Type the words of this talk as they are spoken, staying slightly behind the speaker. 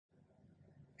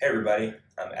Hey everybody,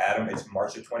 I'm Adam. It's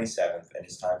March the 27th and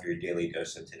it's time for your daily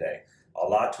dose of today. A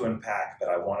lot to unpack, but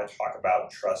I want to talk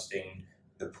about trusting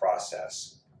the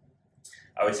process.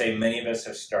 I would say many of us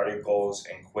have started goals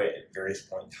and quit at various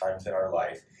point times in our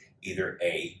life. Either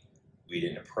A, we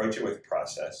didn't approach it with a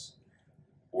process,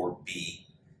 or B,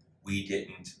 we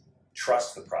didn't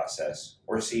trust the process,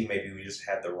 or C, maybe we just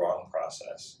had the wrong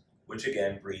process, which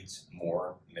again breeds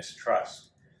more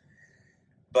mistrust.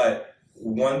 But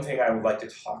one thing I would like to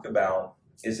talk about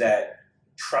is that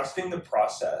trusting the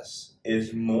process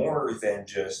is more than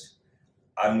just,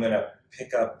 I'm going to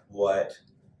pick up what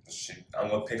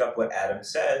Adam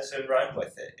says and run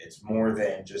with it. It's more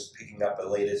than just picking up the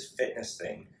latest fitness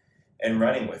thing and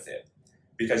running with it,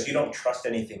 because you don't trust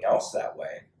anything else that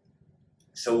way.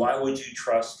 So why would you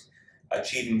trust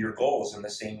achieving your goals in the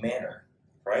same manner,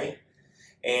 right?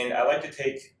 And I like to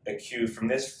take a cue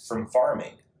from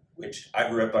farming, which I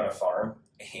grew up on a farm,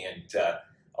 and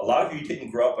a lot of you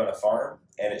didn't grow up on a farm,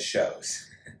 and it shows.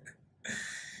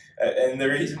 And the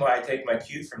reason why I take my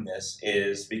cue from this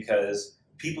is because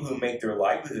people who make their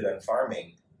livelihood on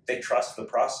farming, they trust the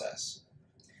process.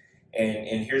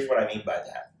 And here's what I mean by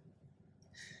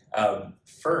that.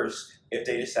 First, if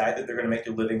they decide that they're going to make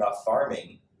their living off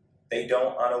farming, they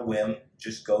don't on a whim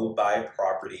just go buy a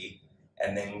property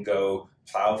and then go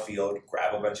plow a field,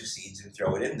 grab a bunch of seeds and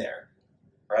throw it in there,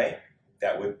 right?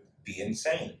 That would be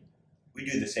insane. We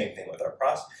do the same thing with our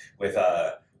process, with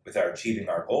our achieving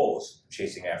our goals,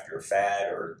 chasing after a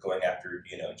fad or going after,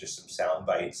 just some sound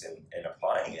bites and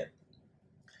applying it.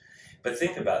 But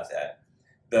think about that.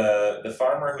 The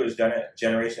farmer who has done it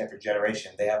generation after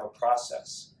generation, they have a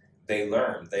process. They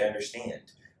learn, they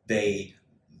understand. They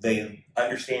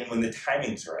understand when the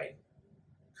timing's right,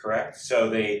 correct? So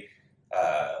they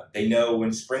know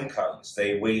when spring comes.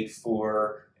 They wait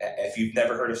for, if you've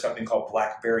never heard of something called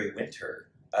blackberry winter,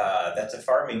 that's a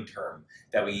farming term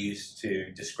that we use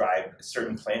to describe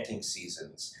certain planting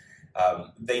seasons.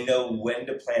 They know when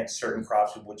to plant certain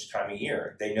crops at which time of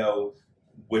year. They know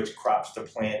which crops to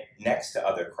plant next to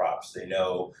other crops. They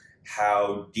know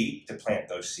how deep to plant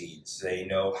those seeds. They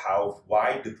know how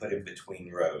wide to put in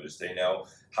between rows. They know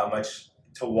how much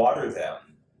to water them.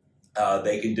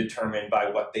 They can determine by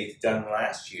what they've done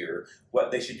last year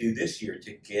what they should do this year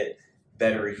to get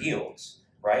better yields,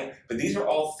 right? But these are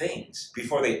all things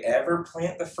before they ever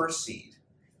plant the first seed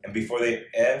and before they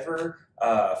ever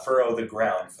furrow the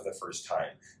ground for the first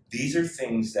time. These are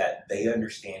things that they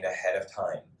understand ahead of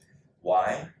time.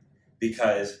 Why?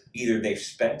 Because either they've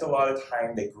spent a lot of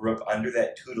time, they grew up under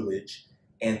that tutelage,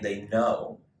 and they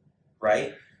know,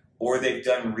 right? Or they've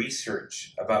done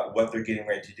research about what they're getting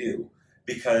ready to do.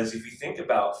 Because if you think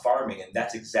about farming, and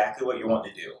that's exactly what you want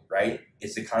to do, right?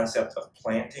 It's the concept of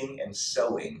planting and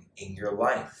sowing in your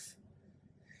life.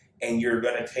 And you're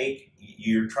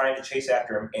trying to chase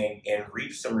after them and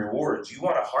reap some rewards. You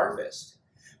want to harvest.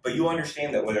 But you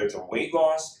understand that whether it's a weight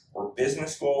loss or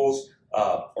business goals,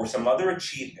 or some other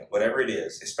achievement, whatever it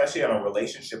is, especially on a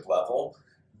relationship level,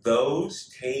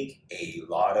 those take a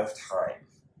lot of time.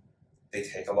 They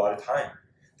take a lot of time.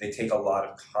 They take a lot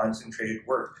of concentrated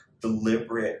work,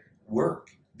 deliberate work.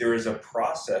 There is a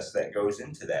process that goes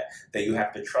into that you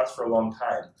have to trust for a long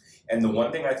time. And the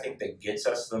one thing I think that gets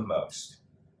us the most,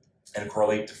 and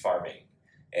correlate to farming,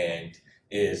 and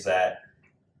is that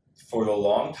for the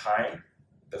long time,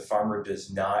 the farmer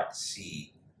does not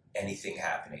see anything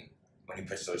happening when he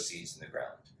puts those seeds in the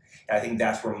ground. And I think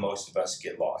that's where most of us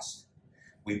get lost.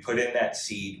 We put in that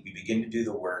seed, we begin to do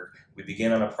the work, we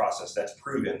begin on a process that's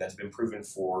been proven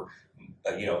for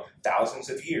thousands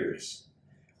of years.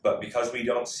 But because we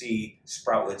don't see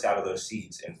sproutlets out of those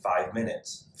seeds in 5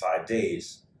 minutes, 5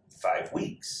 days, 5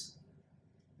 weeks,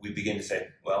 we begin to say,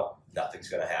 well, nothing's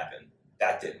going to happen.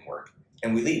 That didn't work.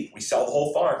 And we leave. We sell the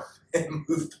whole farm and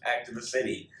move back to the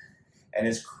city. And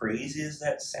as crazy as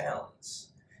that sounds,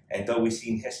 and though we've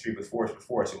seen history before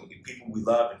us, and people we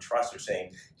love and trust are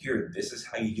saying, here, this is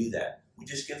how you do that, we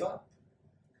just give up.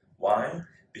 Why?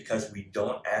 Because we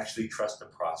don't actually trust the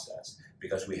process,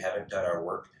 because we haven't done our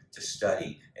work to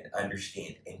study and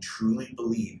understand and truly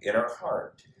believe in our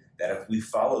heart that if we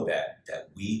follow that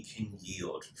we can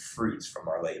yield fruits from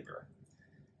our labor.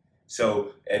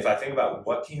 So if I think about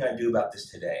what can I do about this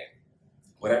today,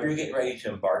 whatever you're getting ready to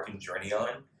embark and journey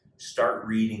on, start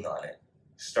reading on it,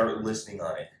 start listening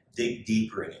on it, dig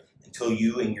deeper in it until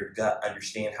you and your gut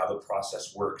understand how the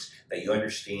process works, that you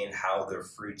understand how the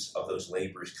fruits of those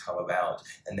labors come about,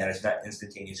 and that it's not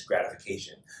instantaneous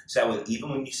gratification. So that way, even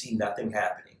when you see nothing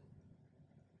happening,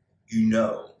 you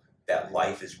know that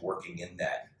life is working in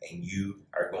that, and you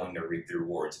are going to reap the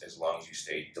rewards as long as you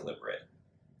stay deliberate.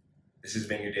 This has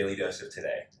been your Daily Dose of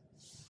Today.